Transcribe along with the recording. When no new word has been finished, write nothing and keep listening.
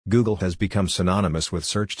Google has become synonymous with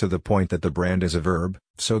search to the point that the brand is a verb,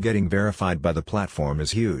 so getting verified by the platform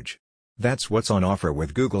is huge. That's what's on offer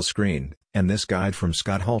with Google Screened, and this guide from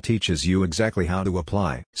Scott Hall teaches you exactly how to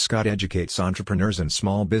apply. Scott educates entrepreneurs and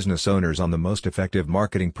small business owners on the most effective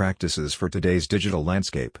marketing practices for today's digital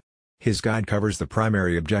landscape. His guide covers the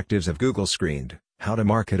primary objectives of Google Screened, how to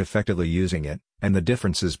market effectively using it, and the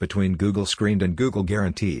differences between Google Screened and Google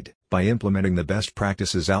Guaranteed. By implementing the best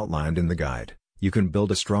practices outlined in the guide, you can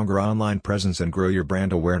build a stronger online presence and grow your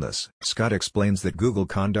brand awareness. Scott explains that Google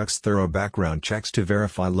conducts thorough background checks to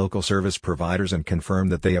verify local service providers and confirm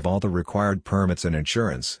that they have all the required permits and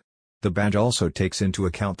insurance. The badge also takes into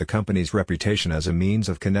account the company's reputation as a means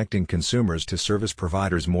of connecting consumers to service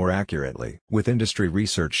providers more accurately. With industry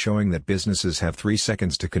research showing that businesses have 3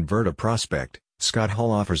 seconds to convert a prospect, Scott Hall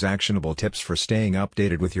offers actionable tips for staying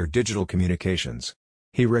updated with your digital communications.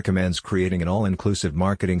 He recommends creating an all-inclusive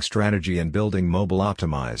marketing strategy and building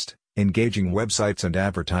mobile-optimized, engaging websites and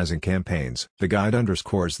advertising campaigns. The guide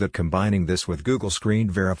underscores that combining this with Google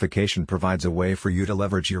Screened verification provides a way for you to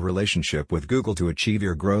leverage your relationship with Google to achieve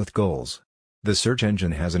your growth goals. The search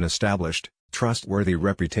engine has an established, trustworthy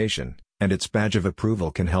reputation, and its badge of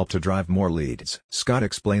approval can help to drive more leads. Scott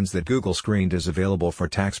explains that Google Screened is available for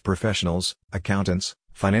tax professionals, accountants,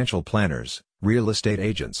 financial planners, real estate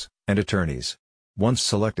agents, and attorneys. Once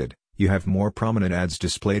selected, you have more prominent ads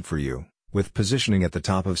displayed for you, with positioning at the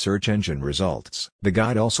top of search engine results. The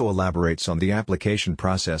guide also elaborates on the application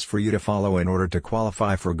process for you to follow in order to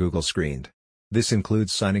qualify for Google Screened. This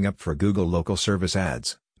includes signing up for Google Local Service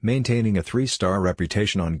Ads, maintaining a 3-star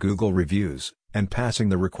reputation on Google Reviews, and passing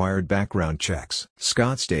the required background checks.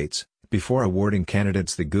 Scott states, before awarding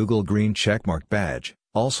candidates the Google Green Checkmark badge,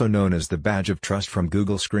 also known as the Badge of Trust from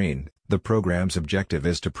Google Screened, the program's objective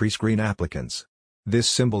is to pre-screen applicants. This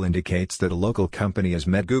symbol indicates that a local company has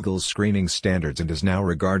met Google's screening standards and is now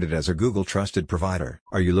regarded as a Google trusted provider.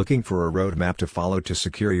 Are you looking for a roadmap to follow to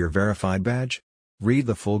secure your verified badge? Read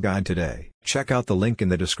the full guide today. Check out the link in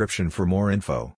the description for more info.